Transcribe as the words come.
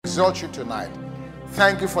exalt you tonight.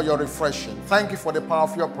 Thank you for your refreshing. Thank you for the power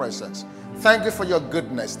of your presence. Thank you for your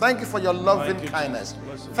goodness. Thank you for your loving kindness.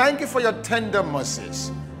 Thank you for your tender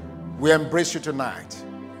mercies. We embrace you tonight.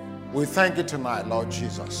 We thank you tonight, Lord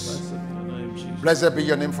Jesus. Blessed be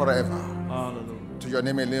your name forever. Hallelujah. To your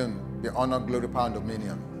name alone be honor, glory, power, and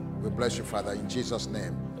dominion. We bless you, Father, in Jesus'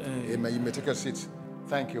 name. Amen. You may take a seat.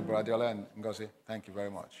 Thank you, Brother Diola and Ngozi. Thank you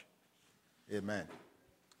very much. Amen.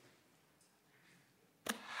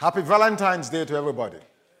 Happy Valentine's Day to everybody.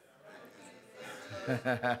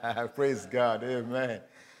 Praise God. Amen.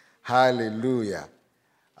 Hallelujah.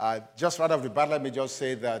 Just right off the bat, let me just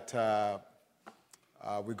say that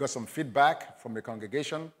we got some feedback from the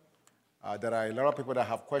congregation. There are a lot of people that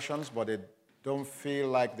have questions, but they don't feel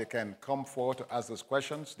like they can come forward to ask those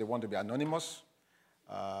questions. They want to be anonymous.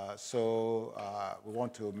 So we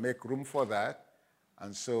want to make room for that.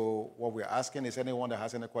 And so what we're asking is anyone that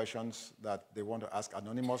has any questions that they want to ask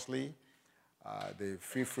anonymously, they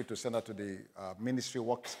feel free to send that to the ministry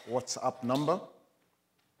WhatsApp number,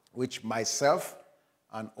 which myself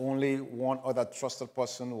and only one other trusted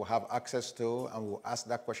person will have access to, and will ask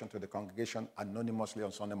that question to the congregation anonymously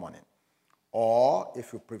on Sunday morning. Or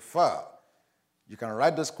if you prefer, you can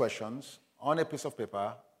write those questions on a piece of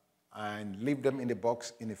paper and leave them in the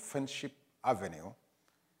box in a Friendship Avenue.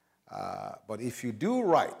 But if you do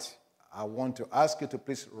write, I want to ask you to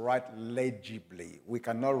please write legibly. We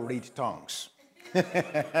cannot read tongues. I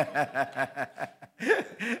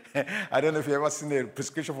don't know if you've ever seen a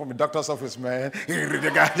prescription from a doctor's office, man.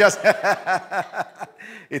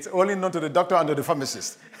 It's only known to the doctor and to the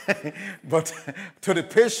pharmacist. But to the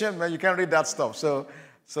patient, man, you can't read that stuff. So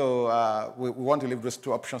we want to leave those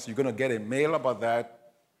two options. You're going to get a mail about that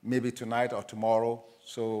maybe tonight or tomorrow.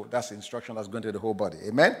 So that's the instruction that's going to the whole body.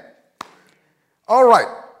 Amen? All right.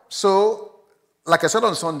 So, like I said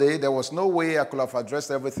on Sunday, there was no way I could have addressed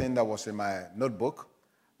everything that was in my notebook.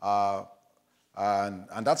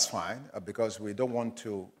 And that's fine because we don't want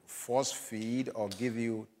to force feed or give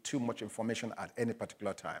you too much information at any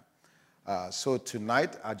particular time. So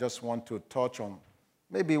tonight, I just want to touch on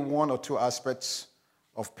maybe one or two aspects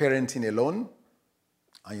of parenting alone.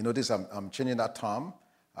 And you notice I'm changing that term.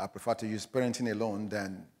 I prefer to use parenting alone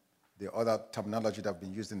than the other terminology that have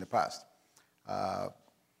been used in the past.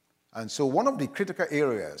 And so one of the critical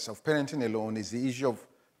areas of parenting alone is the issue of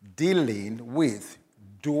dealing with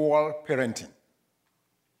dual parenting.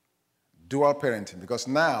 Dual parenting, because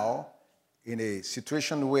now in a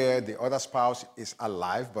situation where the other spouse is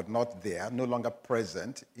alive but not there, no longer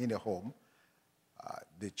present in a home,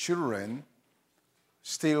 the children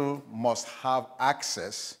still must have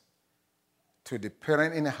access to the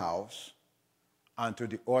parent in the house and to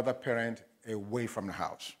the other parent away from the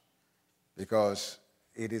house. Because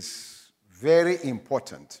it is very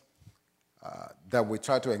important that we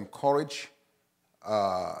try to encourage,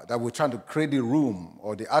 that we try to create the room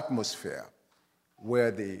or the atmosphere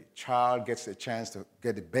where the child gets a chance to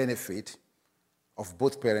get the benefit of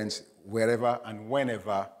both parents wherever and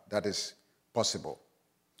whenever that is possible.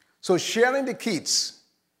 So sharing the kids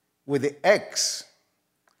with the ex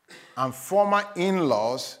and former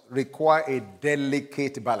in-laws require a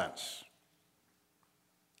delicate balance.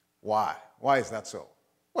 Why? Why is that so?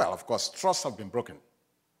 Well, of course, trusts have been broken.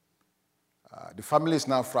 The family is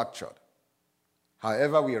now fractured.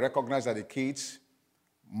 However, we recognize that the kids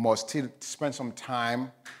must still spend some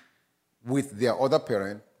time with their other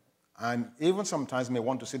parent, and even sometimes may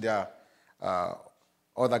want to see their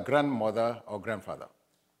other grandmother or grandfather.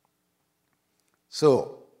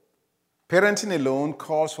 So, parenting alone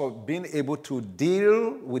calls for being able to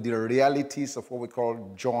deal with the realities of what we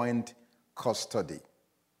call joint custody.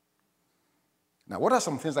 Now, what are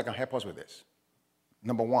some things that can help us with this?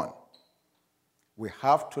 Number one, we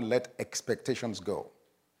have to let expectations go.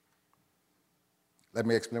 Let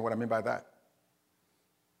me explain what I mean by that.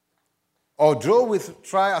 Although we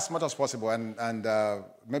try as much as possible, and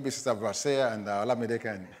maybe Sister Varseya and Olamide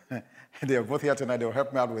can, they are both here tonight, they'll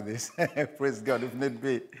help me out with this. Praise God, if need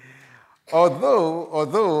be.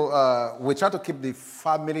 Although we try to keep the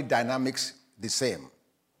family dynamics the same.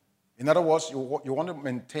 In other words, you want to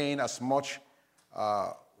maintain as much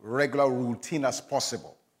regular routine as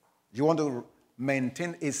possible. You want to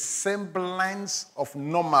maintain a semblance of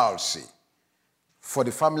normalcy for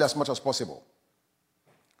the family as much as possible.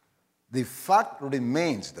 The fact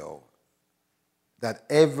remains, though, that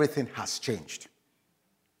everything has changed.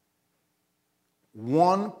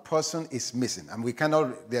 One person is missing, and we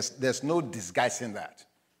cannot, there's no disguising that.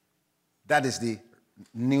 That is the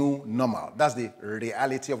new normal. That's the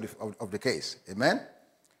reality of the case. Amen?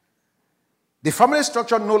 The family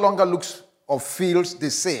structure no longer looks or feels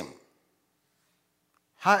the same.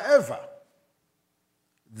 However,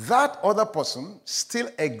 that other person still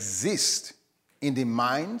exists in the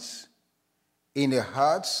minds, in the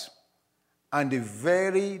hearts, and the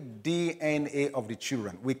very DNA of the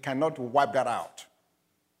children. We cannot wipe that out.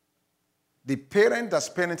 The parent that's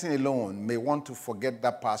parenting alone may want to forget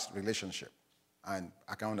that past relationship, and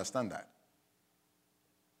I can understand that.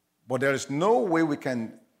 But there is no way we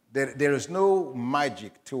can, there is no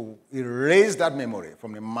magic to erase that memory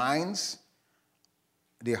from the minds,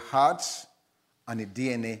 the hearts, and the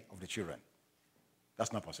DNA of the children.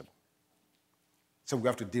 That's not possible. So we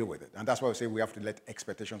have to deal with it. And that's why we say we have to let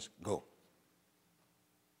expectations go.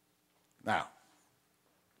 Now,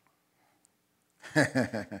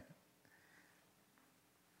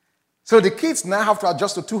 so the kids now have to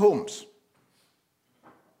adjust to two homes.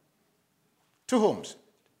 Two homes.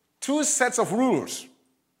 Two sets of rules.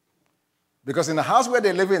 Because in the house where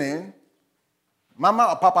they're living in, mama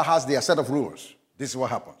or papa has their set of rules. This is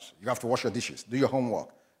what happens. You have to wash your dishes, do your homework,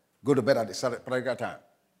 go to bed at the particular time.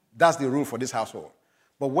 That's the rule for this household.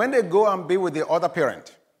 But when they go and be with the other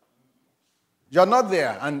parent, you're not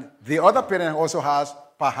there, and the other parent also has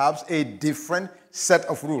perhaps a different set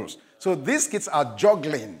of rules. So these kids are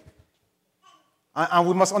juggling. And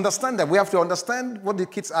we must understand that. We have to understand what the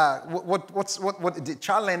kids are, what the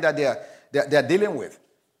challenge that they're dealing with.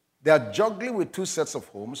 They are juggling with two sets of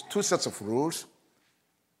homes, two sets of rules,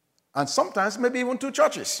 and sometimes maybe even two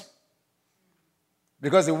churches.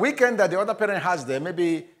 Because the weekend that the other parent has there,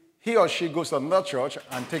 maybe he or she goes to another church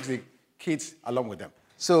and takes the kids along with them.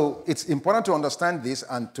 So it's important to understand this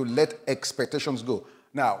and to let expectations go.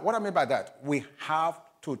 Now, what I mean by that, we have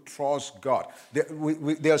to trust God.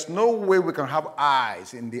 There's no way we can have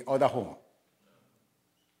eyes in the other home.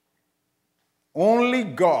 Only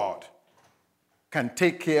God can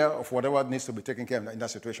take care of whatever needs to be taken care of in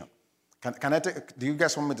that situation. Do you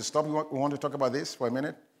guys want me to stop? We want to talk about this for a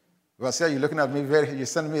minute? Well, see, you're looking at me you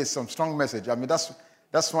send me some strong message. I mean, that's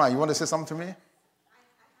fine. You want to say something to me?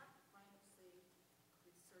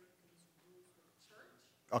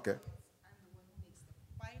 Okay. I'm the one who makes the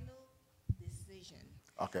final decision.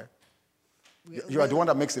 Okay. You are the one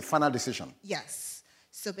that makes the final decision. Yes.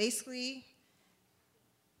 So basically,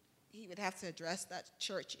 he would have to address that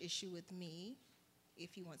church issue with me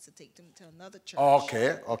if he wants to take them to another church.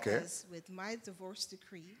 Okay. Because with my divorce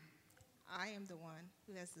decree, I am the one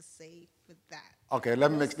who has to say for that. Okay, let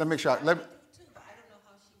me make sure. I don't know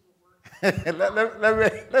how she would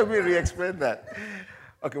work. let me re-explain that.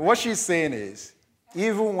 Okay, what she's saying is,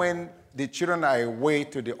 even when the children are away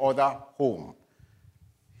to the other home,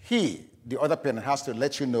 the other parent, has to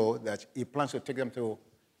let you know that he plans to take them to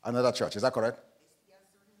another church. Is that correct? Yes,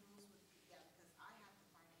 certain rules would be, because I have the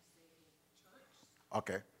final say in the church.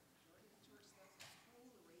 Okay. The church does the school,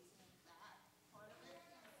 the raising of that part of it.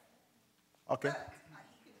 Okay. But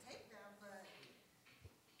he can take them, but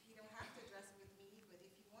he don't have to address it with me. But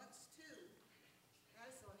if he wants to, that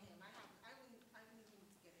is on him. I wouldn't need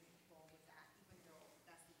to get involved with that, even though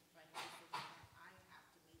that's the final decision that I have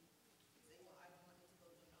to make. Say, well, I don't want him to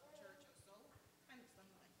go to another church or so, kind of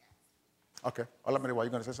something like that. Okay. Olamide, were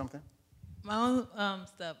you going to say something? My own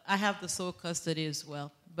stuff. I have the sole custody as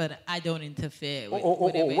well, but I don't interfere with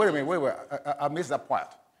Wait a minute. I missed that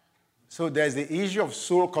part. So there's the issue of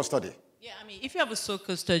sole custody. Yeah, I mean, if you have a sole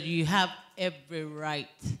custody, you have every right.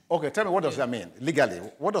 Okay, tell me, what does that mean legally?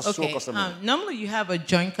 What does sole custody mean? Normally, you have a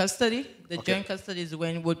joint custody. The joint custody is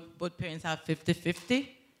when both parents have 50-50.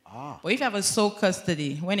 But if you have a sole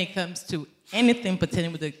custody, when it comes to anything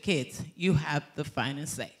pertaining with the kids, you have the final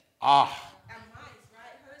say. And mine's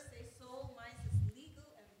right. Hers say sole, mine's is legal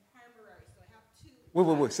and primary. So I have two.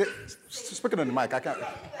 Wait. Speaking on the mic, I can't.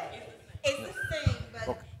 It's the same,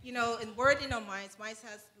 but you know, in wording on mine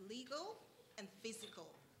has legal and physical.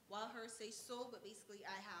 While hers say sole, but basically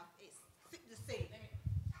I have it's the same.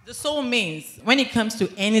 The sole means when it comes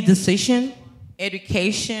to any decision,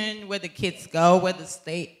 education, where the kids go, where they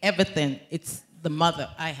stay, everything, it's the mother.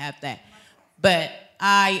 I have that. But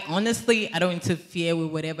I don't interfere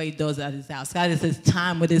with whatever he does at his house. God is his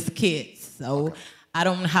time with his kids. So I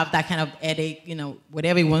don't have that kind of headache. You know,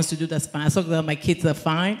 whatever he wants to do, that's fine. So that my kids are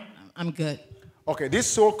fine, I'm good. Okay, this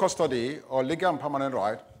sole custody or legal and permanent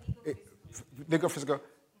right, legal physical,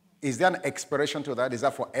 is there an expiration to that? Is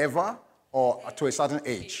that forever or to a certain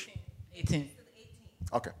age? 18.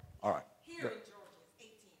 Okay, all right. Here in Georgia, it's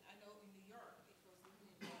 18. I know in New York, it goes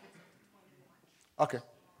to 21. Okay,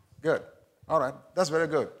 good. All right, that's very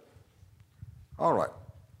good. All right.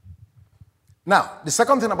 Now, the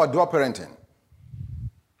second thing about dual parenting.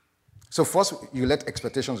 So first, you let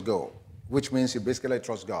expectations go, which means you basically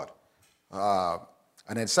trust God.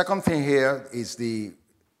 And then the second thing here is the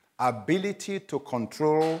ability to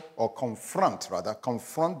control or confront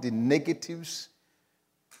the negatives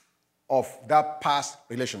of that past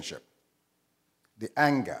relationship. The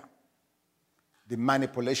anger, the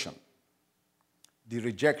manipulation, the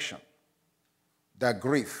rejection, the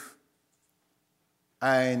grief,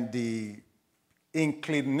 and the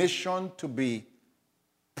inclination to be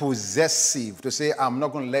possessive, to say, I'm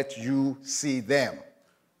not going to let you see them.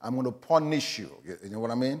 I'm going to punish you. You know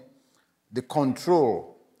what I mean? The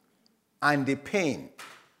control and the pain.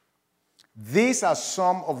 These are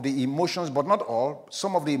some of the emotions, but not all,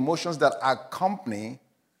 some of the emotions that accompany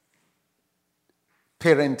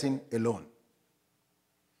parenting alone.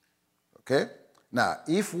 Okay? Now,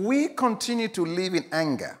 if we continue to live in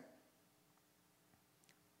anger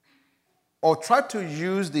or try to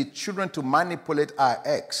use the children to manipulate our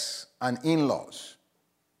ex and in-laws,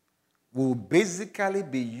 we will basically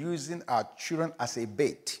be using our children as a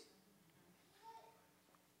bait.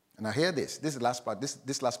 And now hear this. This last part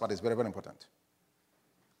is very, very important.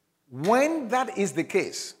 When that is the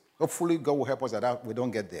case, hopefully God will help us that we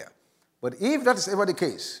don't get there. But if that is ever the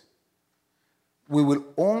case, we will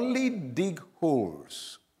only dig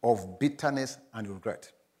holes of bitterness and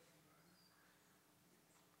regret.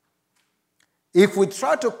 If we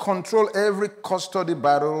try to control every custody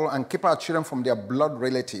battle and keep our children from their blood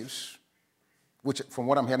relatives, which from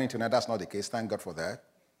what I'm hearing tonight, that's not the case, thank God for that.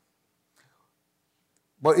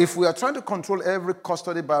 But if we are trying to control every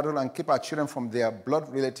custody battle and keep our children from their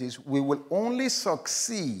blood relatives, we will only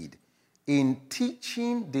succeed in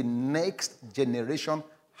teaching the next generation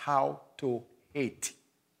how to hate.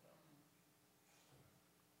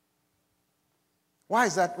 Why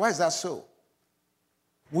is that so?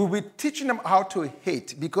 We'll be teaching them how to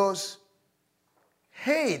hate because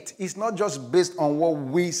hate is not just based on what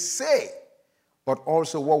we say, but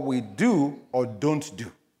also what we do or don't do.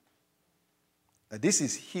 Now, this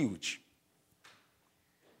is huge.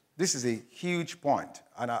 This is a huge point,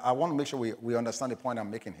 and I want to make sure we understand the point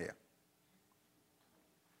I'm making here.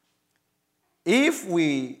 If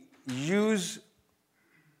we use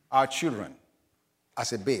our children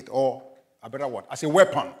as a bait, or a better word, as a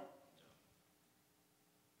weapon,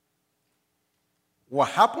 what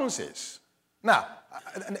happens is, now,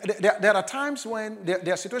 there are times when,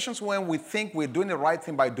 there are situations when we think we're doing the right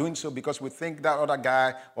thing by doing so because we think that other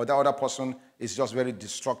guy or that other person is just very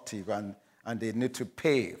destructive and they need to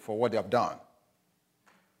pay for what they have done.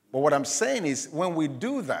 But what I'm saying is, when we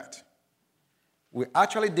do that, we're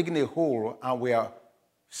actually digging a hole and we are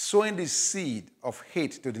sowing the seed of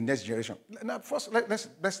hate to the next generation. Now, first,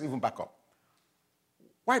 let's even back up.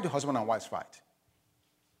 Why do husband and wives fight?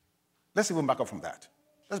 Let's even back up from that.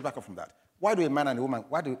 Let's back up from that. Why do a man and a woman,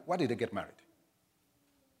 why do they get married?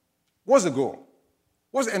 What's the goal?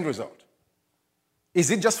 What's the end result? Is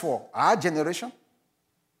it just for our generation?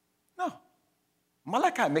 No.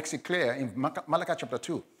 Malachi makes it clear in Malachi chapter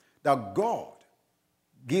 2 that God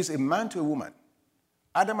gives a man to a woman,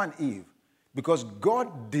 Adam and Eve, because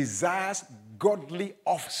God desires godly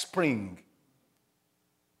offspring.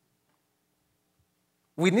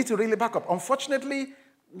 We need to really back up. Unfortunately,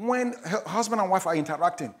 when husband and wife are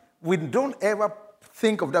interacting, we don't ever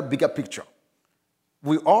think of that bigger picture.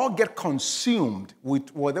 We all get consumed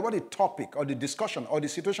with whatever the topic or the discussion or the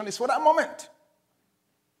situation is for that moment.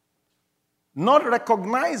 Not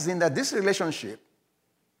recognizing that this relationship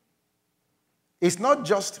is not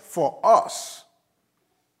just for us,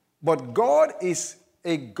 but God is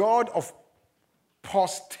a God of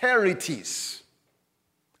posterities.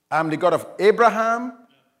 I'm the God of Abraham,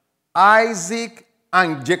 Isaac,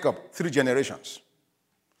 and Jacob, 3 generations.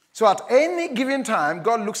 So at any given time,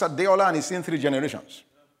 God looks at Deola and he's seeing 3 generations.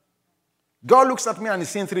 God looks at me and he's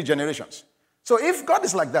seeing 3 generations. So if God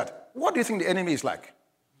is like that, what do you think the enemy is like?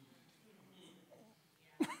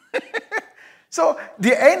 So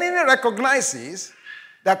the enemy recognizes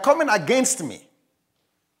that coming against me,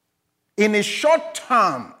 in a short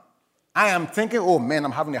term, I am thinking, oh man,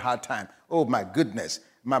 I'm having a hard time. Oh my goodness,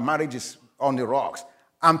 my marriage is on the rocks.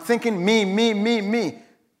 I'm thinking me.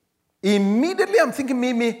 Immediately I'm thinking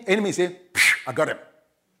me. Enemy say, I got him.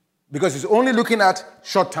 Because he's only looking at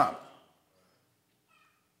short term.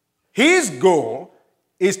 His goal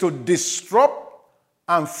is to disrupt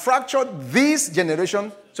and fracture this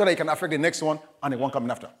generation so that he can affect the next one and the one coming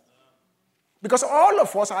after. Because all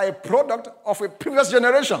of us are a product of a previous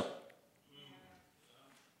generation.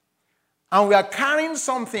 And we are carrying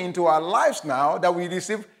something into our lives now that we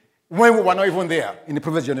received when we were not even there in the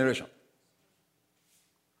previous generation.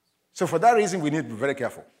 So for that reason, we need to be very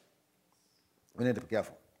careful. We need to be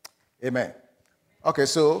careful. Amen. Okay,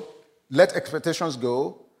 so let expectations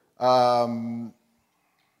go.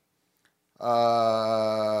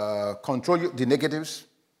 control the negatives,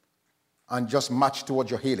 and just march towards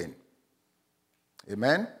your healing.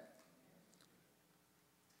 Amen?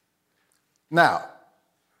 Now,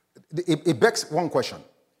 it begs one question.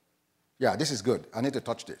 Yeah, this is good. I need to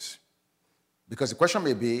touch this. Because the question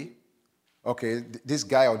may be, okay, this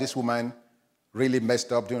guy or this woman really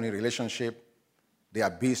messed up during a relationship. They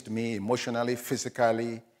abused me emotionally,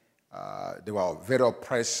 physically. They were very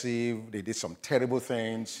oppressive. They did some terrible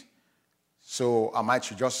things. So I might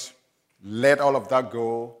just let all of that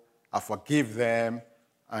go. I forgive them,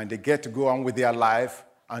 and they get to go on with their life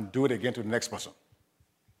and do it again to the next person.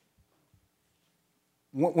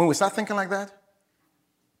 When we start thinking like that,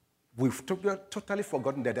 we've totally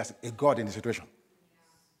forgotten that there's a God in the situation.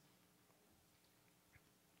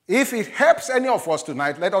 If it helps any of us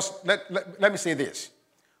tonight, let me say this.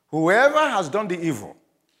 Whoever has done the evil,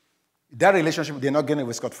 that relationship, they're not getting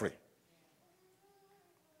away scot-free.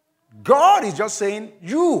 God is just saying,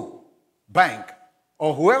 you, bank,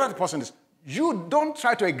 or whoever the person is, you don't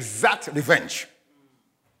try to exact revenge.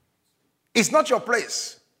 It's not your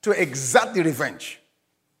place to exact the revenge.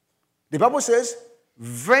 The Bible says,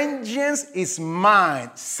 vengeance is mine,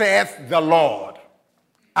 saith the Lord.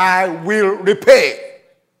 I will repay.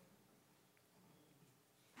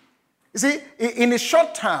 You see, in a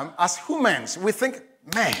short term, as humans, we think,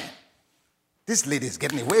 man, this lady is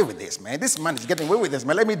getting away with this, man. This man is getting away with this,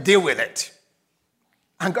 man. Let me deal with it.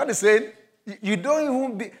 And God is saying,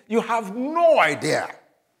 you have no idea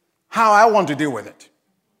how I want to deal with it.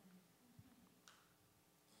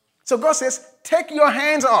 So God says, take your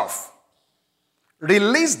hands off.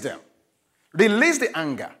 Release them. Release the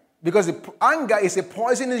anger. Because the anger is a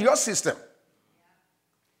poison in your system.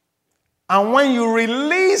 And when you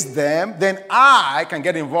release them, then I can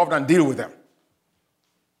get involved and deal with them.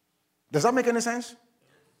 Does that make any sense?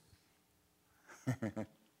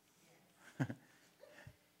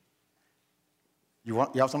 You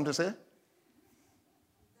have something to say?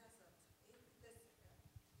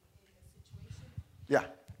 Yeah.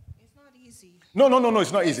 It's not easy. No,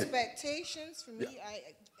 it's not easy. Expectations for me,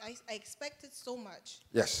 I expected so much.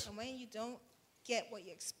 Yes. And when you don't get what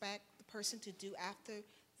you expect the person to do after,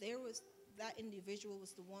 that individual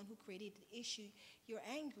was the one who created the issue, you're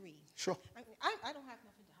angry. Sure. I don't have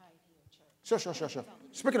nothing to hide here in church. Sure.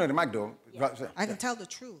 Speaking of the mic, though. Yeah. I can tell the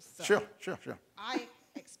truth. So Sure. I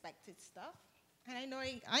expected stuff, and I know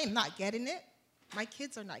I am not getting it. My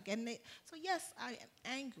kids are not getting it. So, yes, I am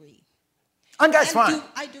angry. And that's fine.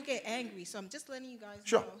 I do get angry, so I'm just letting you guys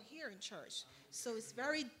Sure. know here in church. So it's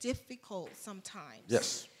very difficult sometimes.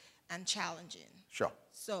 Yes. And challenging. Sure.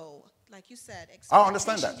 So, like you said, I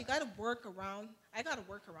understand that. you got to work around. I got to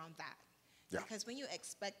work around that. Yeah. Because when you're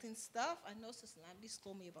expecting stuff, I know Sister Lamb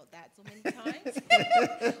scolded me about that so many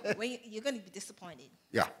times. When you're going to be disappointed.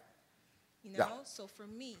 Yeah. You know. Yeah. So for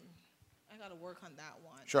me, I got to work on that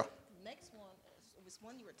one. Sure. The next one was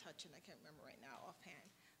one you were touching. I can't remember right now offhand,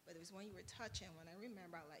 but there was one you were touching. When I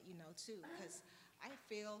remember, I'll let you know too, because I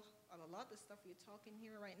feel on a lot of the stuff you're talking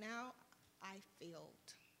here right now, I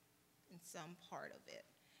failed in some part of it,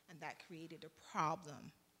 and that created a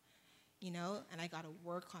problem, you know, and I got to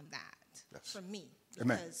work on that for me,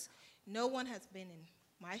 because no one has been in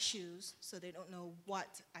my shoes, so they don't know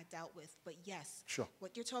what I dealt with. But yes,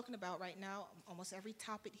 what you're talking about right now, almost every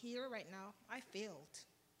topic here right now, I failed.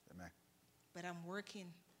 Amen. But I'm working.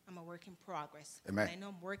 I'm a work in progress. Amen. And I know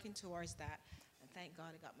I'm working towards that. And thank God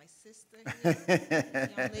I got my sister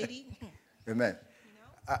here, young lady. Amen. You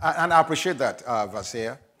know? And I appreciate that,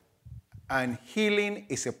 Vasia. And healing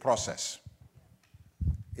is a process.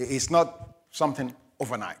 It's not something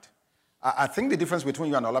overnight. I think the difference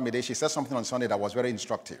between you and Olamide, she said something on Sunday that was very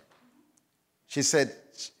instructive. She said,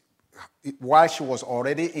 while she was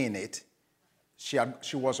already in it, she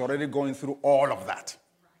was already going through all of that.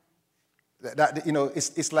 That, you know,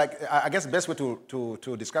 it's like, I guess the best way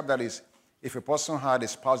to describe that is if a person had a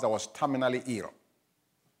spouse that was terminally ill.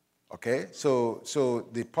 Okay? So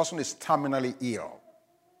the person is terminally ill.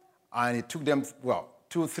 And it took them,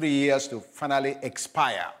 2-3 years to finally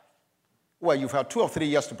expire. Well, you've had 2 or 3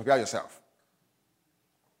 years to prepare yourself.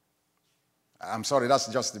 I'm sorry, that's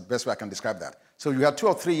just the best way I can describe that. So you have 2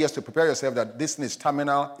 or 3 years to prepare yourself that this thing is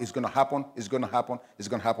terminal, it's going to happen, it's going to happen, it's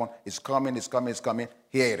going to happen, it's coming,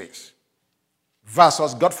 here it is.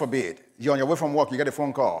 Versus, God forbid, you're on your way from work, you get a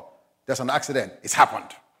phone call, there's an accident, it's happened.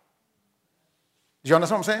 Do you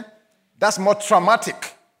understand what I'm saying? That's more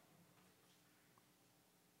traumatic.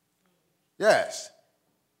 Yes.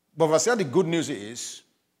 But Vasia, the good news is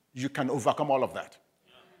you can overcome all of that.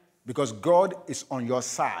 Because God is on your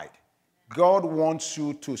side. God wants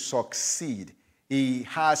you to succeed. He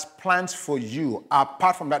has plans for you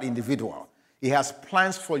apart from that individual. He has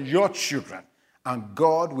plans for your children. And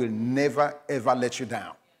God will never, ever let you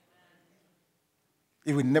down.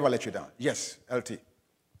 He will never let you down. Yes, LT.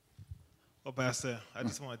 Well, Pastor, I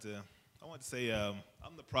wanted to say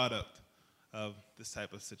I'm the product of this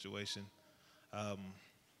type of situation.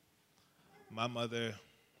 My mother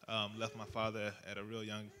left my father at a real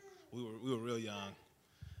young. We were real young.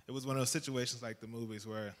 It was one of those situations like the movies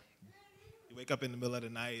where you wake up in the middle of the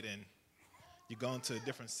night and you go into a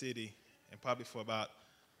different city, and probably for about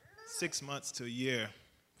 6 months to a year,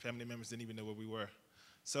 family members didn't even know where we were.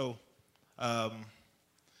 So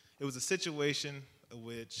it was a situation in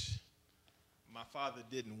which my father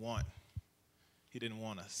didn't want. He didn't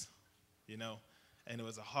want us, you know, and it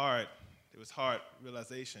was hard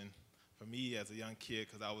realization for me as a young kid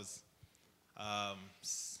because I was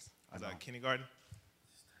kindergarten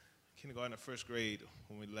or first grade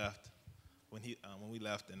when we left. When we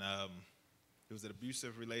left, and it was an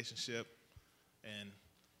abusive relationship, and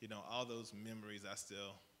you know all those memories I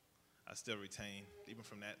still retain even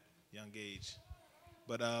from that young age.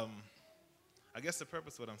 But I guess the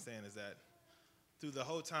purpose of what I'm saying is that through the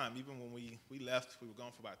whole time, even when we left, we were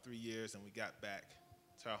gone for about 3 years, and we got back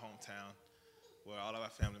to our hometown where all of our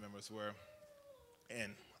family members were,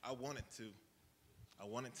 and I wanted to,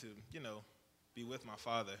 you know, be with my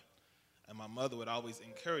father, and my mother would always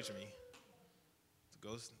encourage me to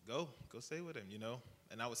go stay with him, you know,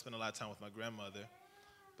 and I would spend a lot of time with my grandmother,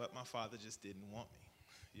 but my father just didn't want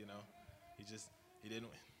me, you know, he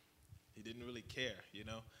didn't really care, you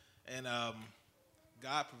know, and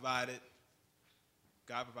God provided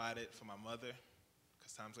for my mother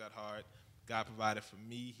because times got hard. God provided for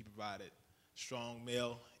me. He provided strong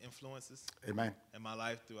male influences. Amen. In my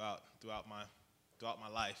life throughout my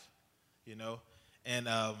life, you know, and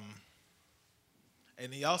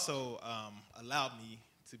he also allowed me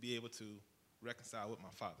to be able to reconcile with my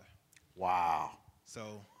father. Wow.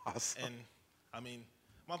 So, awesome. And I mean,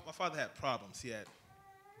 my father had problems. He had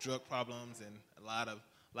drug problems and a lot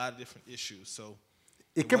of different issues. So.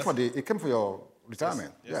 It came for your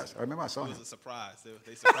retirement. Yes, I remember I saw him. It was a surprise.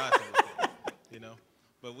 They surprised me with it, you know.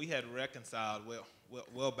 But we had reconciled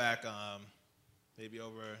well back, maybe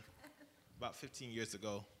over about 15 years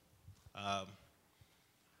ago.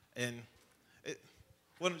 And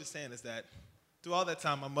what I'm just saying is that through all that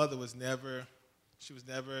time, my mother was never, I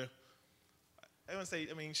wouldn't say,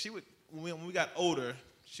 I mean, she would, when we got older,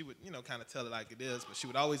 she would, you know, kind of tell it like it is, but she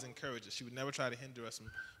would always encourage us. She would never try to hinder us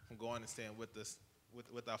from going and staying with us.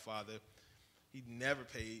 With our father. He never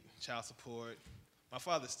paid child support. My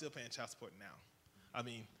father's still paying child support now. I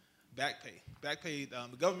mean, back pay.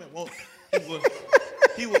 The government won't.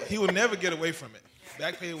 He will never get away from it.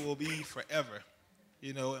 Back pay will be forever.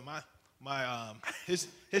 You know, and his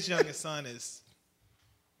youngest son is,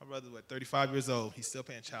 my brother's 35 years old. He's still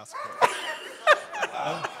paying child support.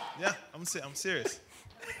 Yeah, I'm serious.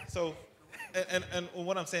 So, and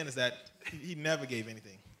what I'm saying is that he never gave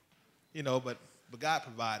anything. You know, but God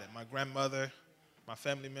provided. My grandmother, my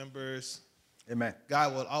family members. Amen.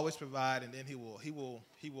 God will always provide, and then He will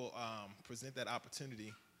present that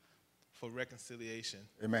opportunity for reconciliation.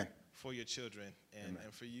 Amen. For your children and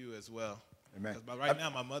for you as well. Amen. Because right now,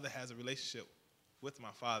 my mother has a relationship with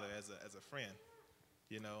my father as a friend.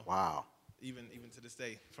 You know. Wow. Even to this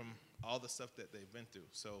day, from all the stuff that they've been through.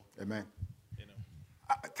 So. Amen. You know.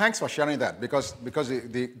 Thanks for sharing that, because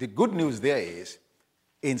the good news there is,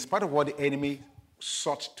 in spite of what the enemy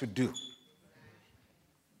sought to do,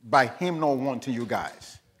 by him not wanting you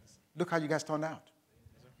guys, look how you guys turned out.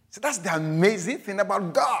 So that's the amazing thing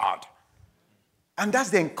about God. And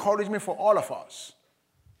that's the encouragement for all of us.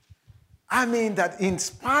 I mean that in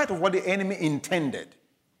spite of what the enemy intended,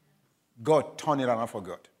 God turned it around for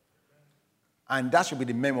good. And that should be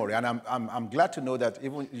the memory. And I'm glad to know that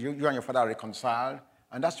even you and your father are reconciled,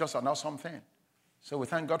 and that's just an awesome thing. So we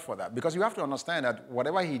thank God for that. Because you have to understand that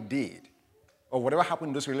whatever he did, or whatever happened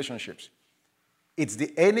in those relationships, it's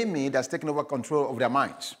the enemy that's taken over control of their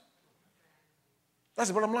minds. That's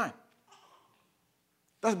the bottom line.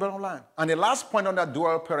 That's the bottom line. And the last point on that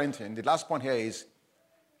dual parenting, the last point here is,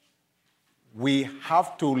 we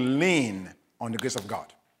have to lean on the grace of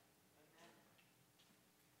God.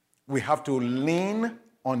 We have to lean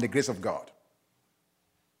on the grace of God.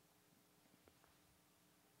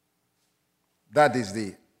 That is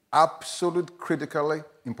the absolute critically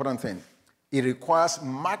important thing. It requires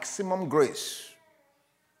maximum grace.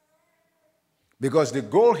 Because the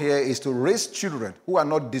goal here is to raise children who are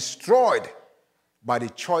not destroyed by the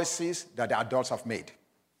choices that the adults have made.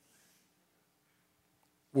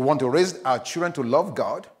 We want to raise our children to love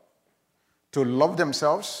God, to love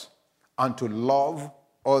themselves, and to love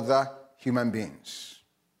other human beings.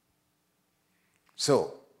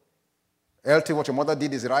 So, LT, what your mother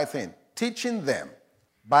did is the right thing. Teaching them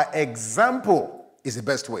by example is the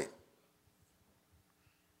best way.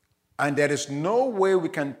 And there is no way we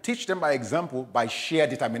can teach them by example by sheer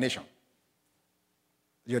determination.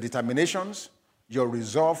 Your determinations, your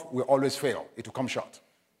resolve will always fail. It will come short.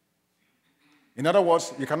 In other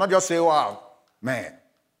words, you cannot just say, wow, man,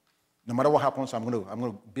 no matter what happens, I'm going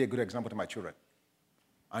to be a good example to my children.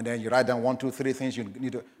 And then you write down 1, 2, 3 things you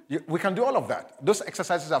need to. We can do all of that. Those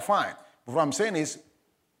exercises are fine. But what I'm saying is,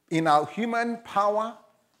 in our human power,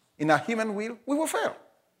 in our human will, we will fail.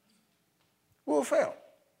 We will fail.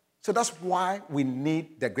 So that's why we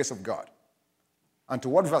need the grace of God. And to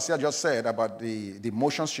what Vasia just said about the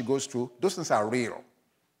emotions she goes through, those things are real.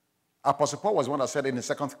 Apostle Paul was one that said it in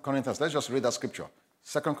 2 Corinthians. Let's just read that scripture.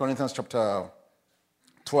 2 Corinthians chapter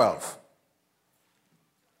 12.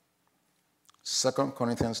 2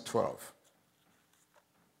 Corinthians 12.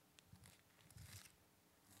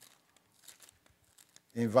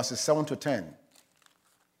 In verses 7 to 10.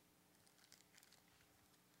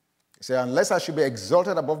 He said, unless I should be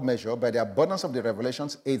exalted above measure by the abundance of the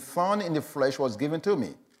revelations, a thorn in the flesh was given to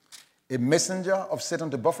me, a messenger of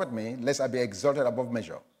Satan to buffet me, lest I be exalted above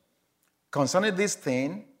measure. Concerning this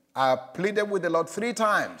thing, I pleaded with the Lord 3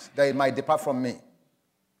 times that it might depart from me.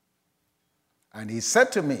 And he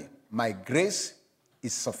said to me, my grace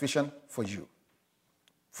is sufficient for you,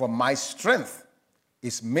 for my strength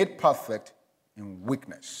is made perfect in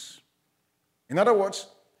weakness. In other words,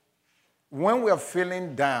 when we are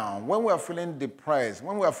feeling down, when we are feeling depressed,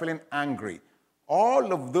 when we are feeling angry,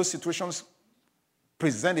 all of those situations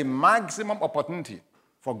present a maximum opportunity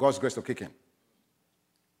for God's grace to kick in.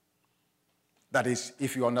 That is,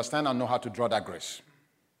 if you understand and know how to draw that grace.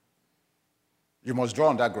 You must draw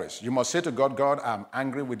on that grace. You must say to God, God, I'm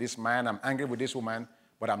angry with this man, I'm angry with this woman,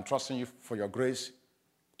 but I'm trusting you for your grace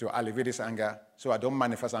to alleviate this anger, so I don't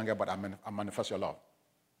manifest anger, but I manifest your love.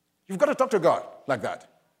 You've got to talk to God like that.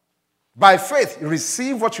 By faith, you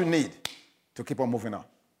receive what you need to keep on moving on.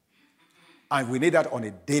 And we need that on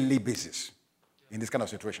a daily basis in this kind of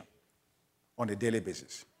situation. On a daily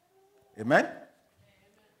basis. Amen?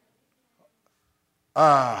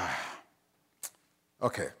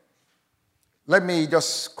 Okay. Let me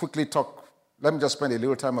just quickly talk. Let me just spend a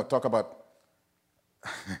little time to talk about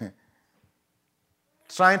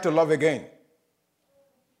trying to love again.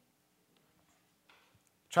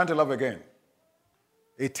 Trying to love again.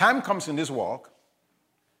 A time comes in this walk,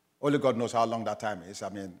 only God knows how long that time is. I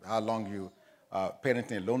mean, how long you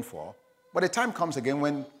parenting alone for. But a time comes again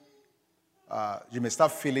when you may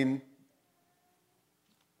start feeling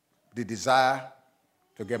the desire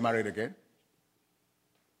to get married again.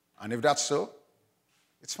 And if that's so,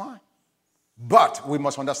 it's fine. But we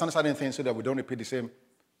must understand certain things so that we don't repeat the same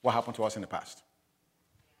what happened to us in the past.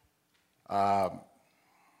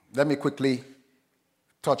 Let me quickly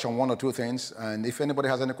touch on 1 or 2 things. And if anybody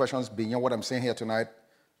has any questions beyond what I'm saying here tonight,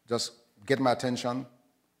 just get my attention.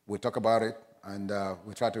 We'll talk about it, and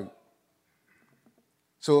we'll try to.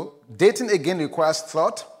 So dating again requires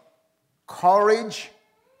thought, courage,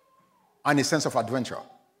 and a sense of adventure.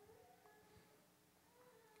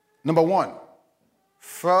 Number 1,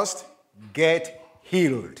 first, get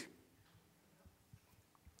healed.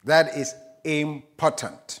 That is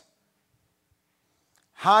important.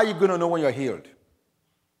 How are you going to know when you're healed?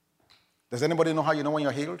 Does anybody know how you know when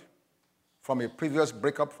you're healed? From a previous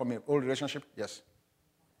breakup, from an old relationship? Yes.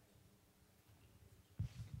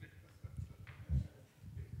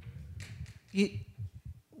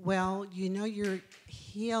 Well, you know you're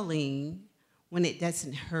healing when it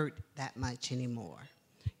doesn't hurt that much anymore.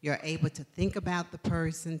 You're able to think about the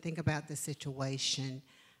person, think about the situation,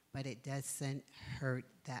 but it doesn't hurt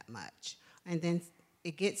that much. And then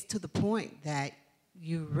it gets to the point that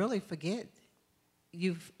you really forget.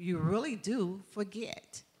 You really do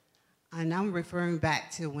forget. And I'm referring back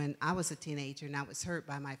to when I was a teenager and I was hurt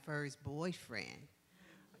by my first boyfriend.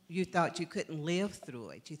 You thought you couldn't live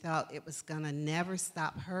through it. You thought it was going to never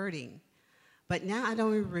stop hurting. But now I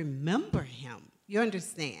don't even remember him. You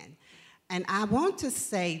understand? And I want to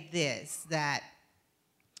say this, that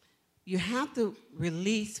you have to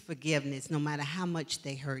release forgiveness no matter how much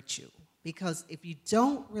they hurt you. Because if you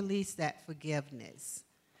don't release that forgiveness,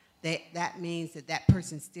 that means that that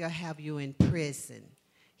person still have you in prison.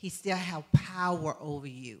 He still have power over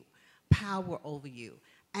you. Power over you.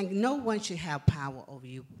 And no one should have power over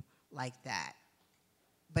you like that.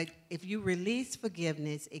 But if you release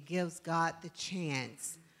forgiveness, it gives God the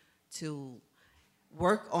chance to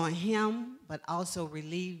work on him, but also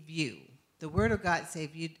relieve you. The Word of God says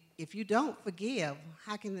if you don't forgive,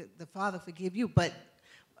 how can the Father forgive you? But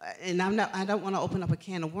and I don't want to open up a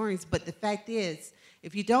can of worms, but the fact is,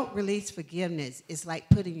 if you don't release forgiveness, it's like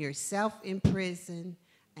putting yourself in prison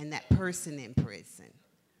and that person in prison.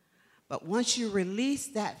 But once you release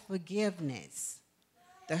that forgiveness,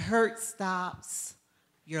 the hurt stops,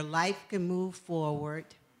 your life can move forward,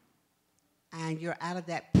 and you're out of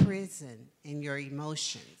that prison in your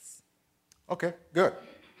emotions. Okay, good.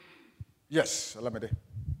 Yes, Alamede.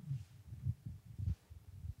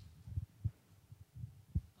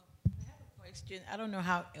 Question. I don't know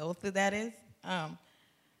how healthy that is.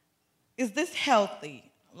 Is this healthy?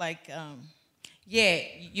 Like, yeah,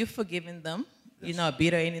 you've forgiven them. Yes. You're not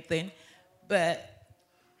bitter or anything, but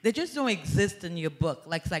they just don't exist in your book.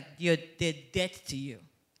 Like, it's like they're dead to you.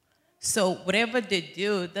 So whatever they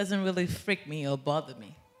do doesn't really freak me or bother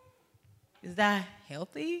me. Is that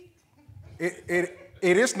healthy?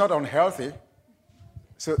 It is not unhealthy.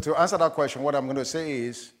 So to answer that question, what I'm going to say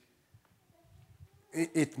is,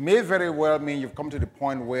 it may very well mean you've come to the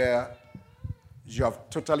point where you have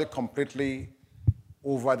totally, completely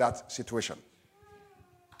over that situation.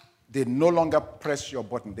 They no longer press your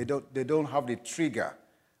button. They don't have the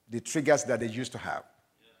triggers that they used to have.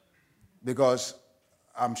 Because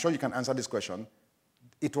I'm sure you can answer this question.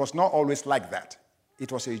 It was not always like that.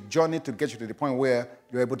 It was a journey to get you to the point where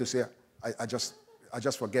you're able to say, I just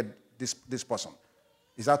forget this person.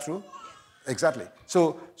 Is that true? Exactly.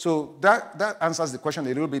 So that answers the question a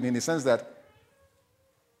little bit in the sense that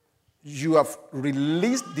you have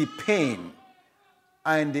released the pain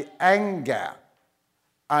and the anger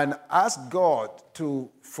and asked God to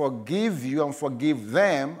forgive you and forgive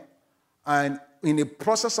them, and in the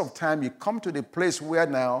process of time, you come to the place where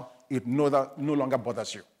now it no longer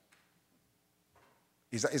bothers you.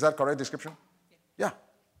 Is that correct description? Yeah.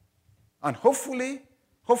 And hopefully,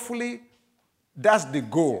 that's the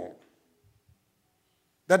goal.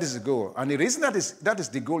 That is the goal. And the reason that is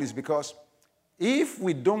the goal is because if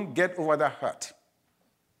we don't get over that hurt,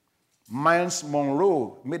 Miles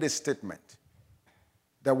Monroe made a statement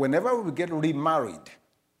that whenever we get remarried,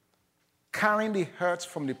 carrying the hurts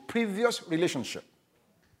from the previous relationship,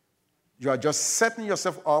 you are just setting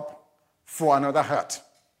yourself up for another hurt.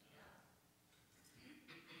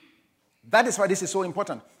 That is why this is so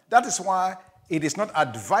important. That is why it is not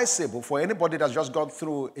advisable for anybody that's just gone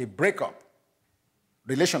through a breakup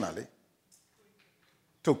relationally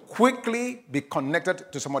to quickly be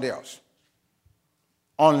connected to somebody else.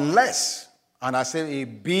 Unless, and I say a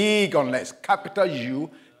big unless, capital U,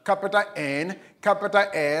 capital N, capital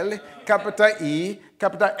L, capital E,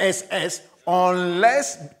 capital SS,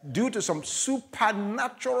 unless due to some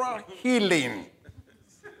supernatural healing.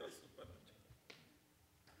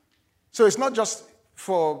 So it's not just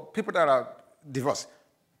for people that are divorced.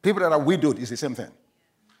 People that are widowed is the same thing.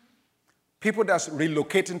 People that's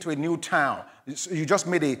relocating to a new town. You just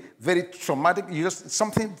made a very traumatic,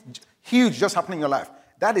 something huge just happened in your life.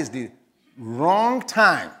 That is the wrong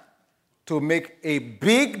time to make a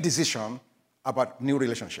big decision about new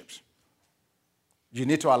relationships. You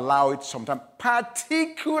need to allow it sometime,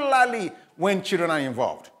 particularly when children are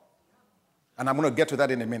involved. And I'm going to get to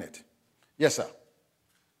that in a minute. Yes, sir.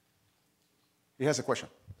 He has a question.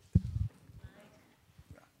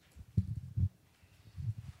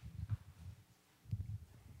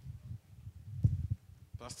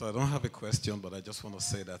 Pastor, I don't have a question, but I just want to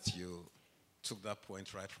say that you took that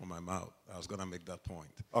point right from my mouth. I was going to make that point.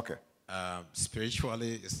 Okay.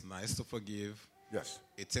 Spiritually, it's nice to forgive. Yes.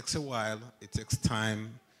 It takes a while. It takes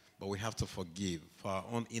time. But we have to forgive for our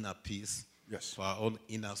own inner peace. Yes. For our own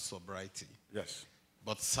inner sobriety. Yes.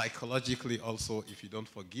 But psychologically also, if you don't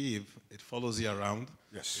forgive, it follows you around.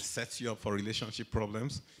 Yes. It sets you up for relationship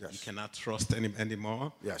problems. Yes. You cannot trust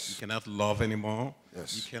anymore. Yes. You cannot love anymore.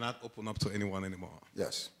 Yes. You cannot open up to anyone anymore.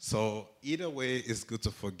 Yes. So either way, it's good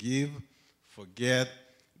to forgive, forget,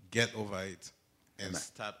 get over it, and Amen.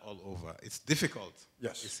 start all over. It's difficult.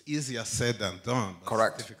 Yes. It's easier said than done, but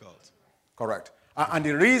Correct. It's difficult. Correct. And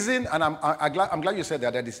the reason, and I'm glad you said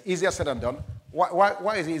that it's easier said than done.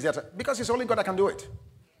 Why is it easier? Because it's only God that can do it.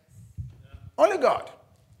 Only God.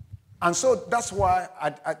 And so that's why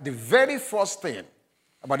the very first thing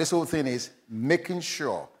about this whole thing is making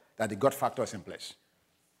sure that the God factor is in place.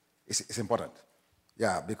 It's important.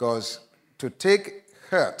 Yeah, because to take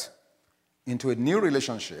hurt into a new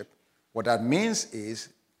relationship, what that means is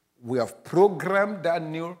we have programmed that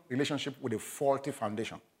new relationship with a faulty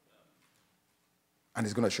foundation. And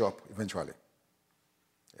it's going to show up eventually.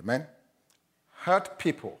 Amen? Hurt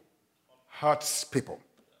people hurts people.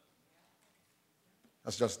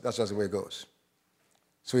 That's just the way it goes.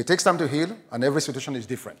 So it takes time to heal, and every situation is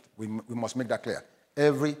different. We must make that clear.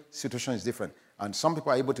 Every situation is different. And some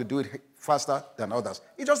people are able to do it faster than others.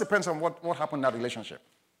 It just depends on what happened in that relationship.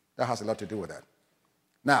 That has a lot to do with that.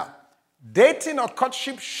 Now, dating or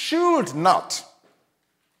courtship should not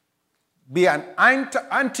be an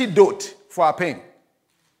antidote for our pain.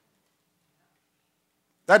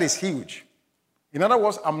 That is huge. In other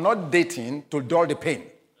words, I'm not dating to dull the pain.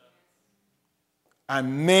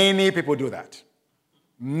 And many people do that.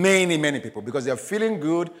 Many people, because they're feeling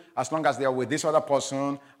good as long as they are with this other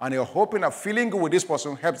person, and they're hoping that feeling good with this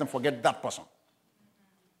person helps them forget that person.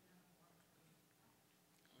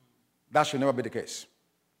 That should never be the case.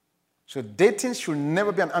 So dating should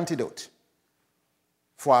never be an antidote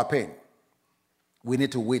for our pain. We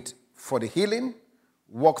need to wait for the healing,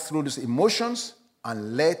 walk through these emotions,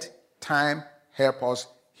 and let time help us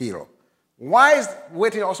heal. Why is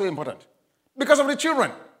waiting also important? Because of the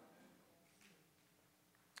children.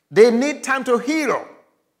 They need time to heal.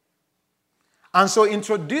 And so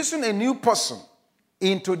introducing a new person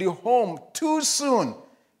into the home too soon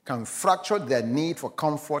can fracture their need for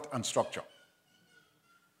comfort and structure.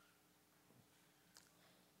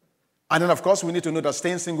 And then, of course, we need to know that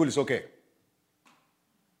staying single is okay.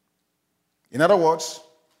 In other words,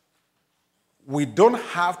 we don't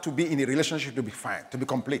have to be in a relationship to be fine, to be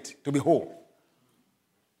complete, to be whole.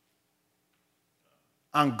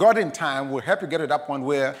 And God in time will help you get to that point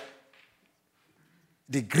where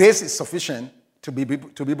the grace is sufficient to be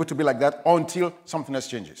able to be like that until something else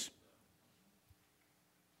changes.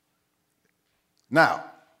 Now,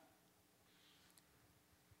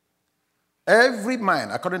 every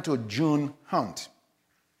mind, according to June Hunt,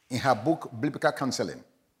 in her book, Biblical Counseling,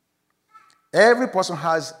 every person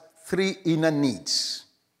has 3 inner needs.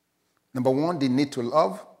 Number 1, the need to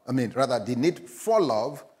love. The need for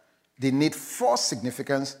love, the need for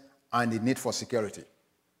significance, and the need for security.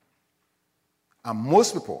 And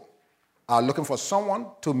most people are looking for someone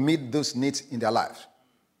to meet those needs in their lives.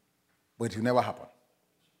 But it will never happen.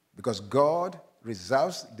 Because God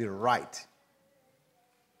reserves the right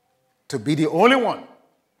to be the only one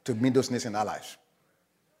to meet those needs in our lives.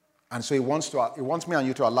 And so he wants me and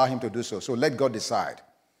you to allow him to do so. So let God decide.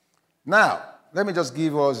 Now, let me just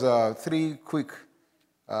give us 3 quick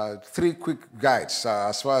guides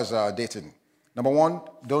as far as dating. Number 1,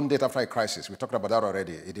 don't date after a crisis. We talked about that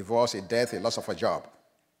already. A divorce, a death, a loss of a job.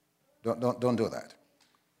 Don't do that.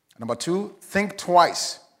 Number 2, think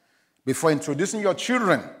twice before introducing your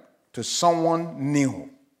children to someone new.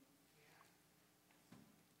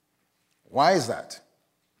 Why is that?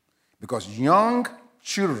 Because young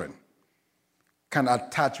children can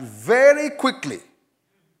attach very quickly,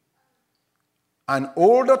 and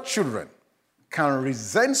older children can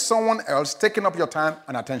resent someone else taking up your time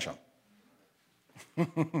and attention.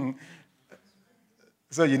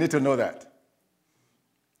 So you need to know that.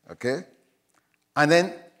 Okay? And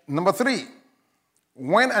then, number 3,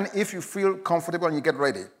 when and if you feel comfortable and you get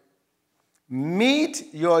ready,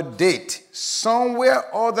 meet your date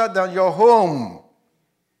somewhere other than your home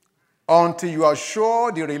until you are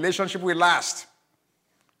sure the relationship will last.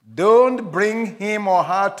 Don't bring him or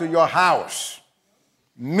her to your house.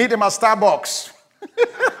 Meet him at Starbucks.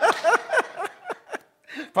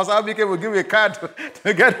 Pastor Abike will give you a card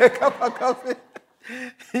to get a cup of coffee.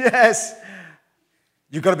 Yes.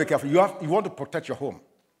 You got to be careful. You want to protect your home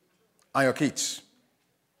and your kids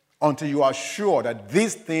until you are sure that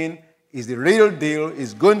this thing is the real deal,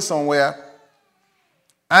 is going somewhere.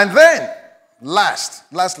 And then,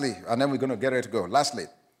 lastly, and then we're going to get ready to go. Lastly,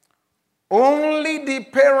 only the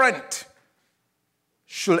parent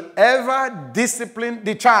should ever discipline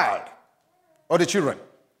the child or the children.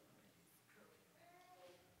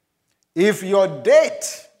 If your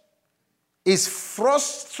date is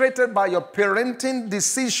frustrated by your parenting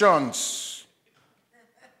decisions,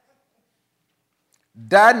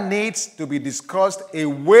 that needs to be discussed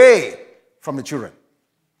away from the children.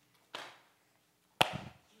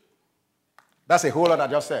 That's a whole lot I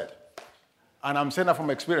just said. And I'm saying that from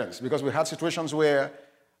experience because we had situations where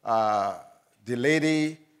the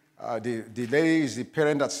lady is the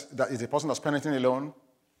parent that is the person that's parenting alone.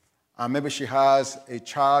 And maybe she has a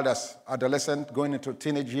child that's adolescent going into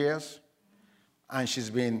teenage years. And she's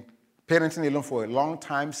been parenting alone for a long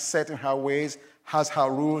time, setting her ways, has her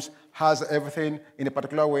rules, has everything in a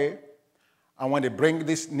particular way. And when they bring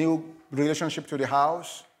this new relationship to the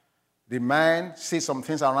house, the man sees some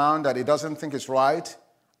things around that he doesn't think is right,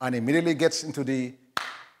 and immediately gets into the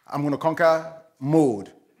I'm going to conquer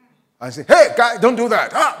mode. And say, hey, guy, don't do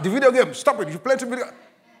that. The video game, stop it. You play the video.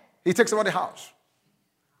 He takes over the house.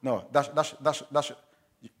 No, that's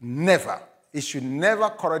never. It should never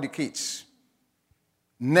correct the kids.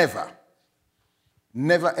 Never.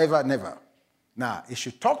 Never, ever, never. Now, it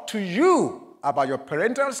should talk to you about your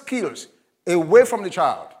parental skills away from the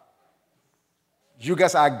child. You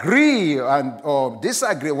guys agree or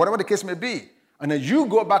disagree, whatever the case may be, and then you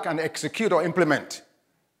go back and execute or implement.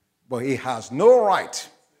 But he has no right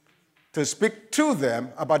to speak to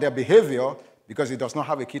them about their behavior because he does not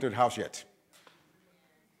have a key to the house yet.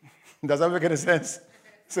 Does that make any sense?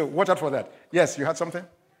 So watch out for that. Yes, you had something?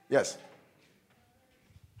 Yes.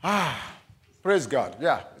 Praise God.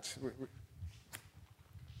 Yeah.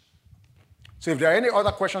 So if there are any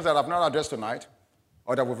other questions that I've not addressed tonight,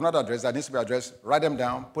 or that we've not addressed, that needs to be addressed, write them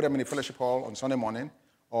down, put them in the fellowship hall on Sunday morning,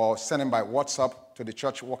 or send them by WhatsApp to the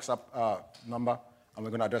church WhatsApp number, and we're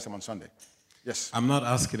going to address them on Sunday. Yes? I'm not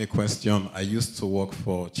asking a question. I used to work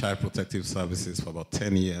for Child Protective Services for about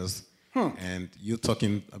 10 years. And you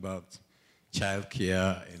talking about child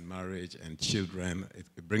care in marriage and children,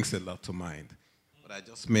 it brings a lot to mind. But I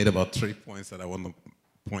just made about 3 points that I want to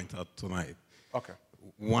point out tonight. Okay.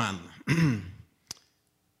 One,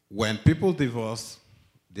 when people divorce,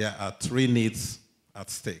 there are 3 needs at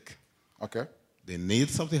stake. Okay. The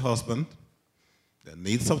needs of the husband, the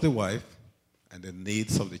needs of the wife, and the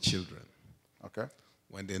needs of the children. Okay.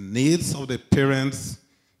 When the needs of the parents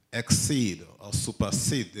exceed or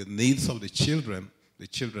supersede the needs of the children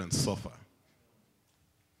suffer.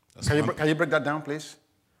 Can you break that down, please?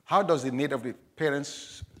 How does the need of the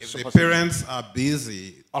parents If the parents are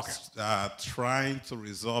busy trying to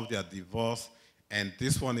resolve their divorce, and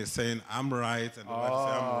this one is saying, I'm right, and the wife is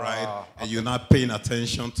saying, I'm right, and you're not paying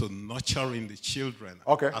attention to nurturing the children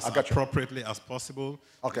as appropriately as possible,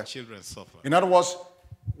 the children suffer. In other words,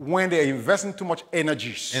 when they're investing too much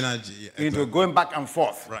energy into going back and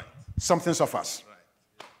forth, something suffers.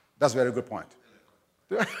 Right. That's a very good point.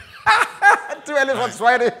 2 elephants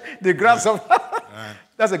riding the grass of...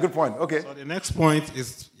 That's a good point. Okay. So the next point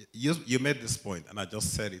is, you made this point, and I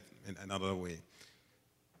just said it in another way.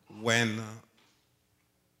 When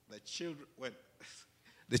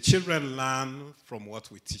the children learn from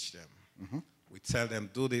what we teach them. We tell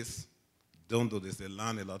them, do this, don't do this. They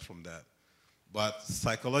learn a lot from that. But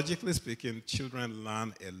psychologically speaking, children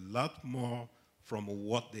learn a lot more from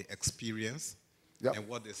what they experience and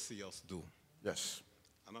what they see us do. Yes.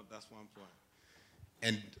 I know that's one point.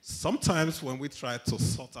 And sometimes when we try to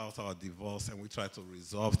sort out our divorce and we try to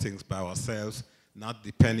resolve things by ourselves, not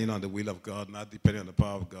depending on the will of God, not depending on the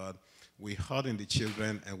power of God, we're hurting the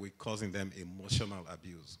children and we're causing them emotional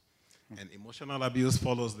abuse. And emotional abuse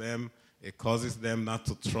follows them. It causes them not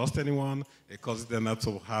to trust anyone. It causes them not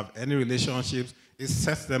to have any relationships. It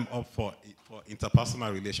sets them up for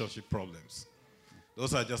interpersonal relationship problems.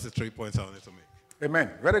 Those are just the 3 points I wanted to make.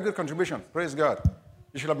 Amen. Very good contribution. Praise God.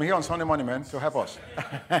 You should have been here on Sunday morning, man, to help us.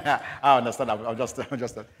 I understand. I'm just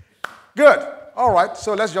good. All right.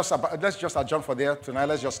 So let's just adjourn for there tonight.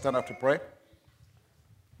 Let's just stand up to pray.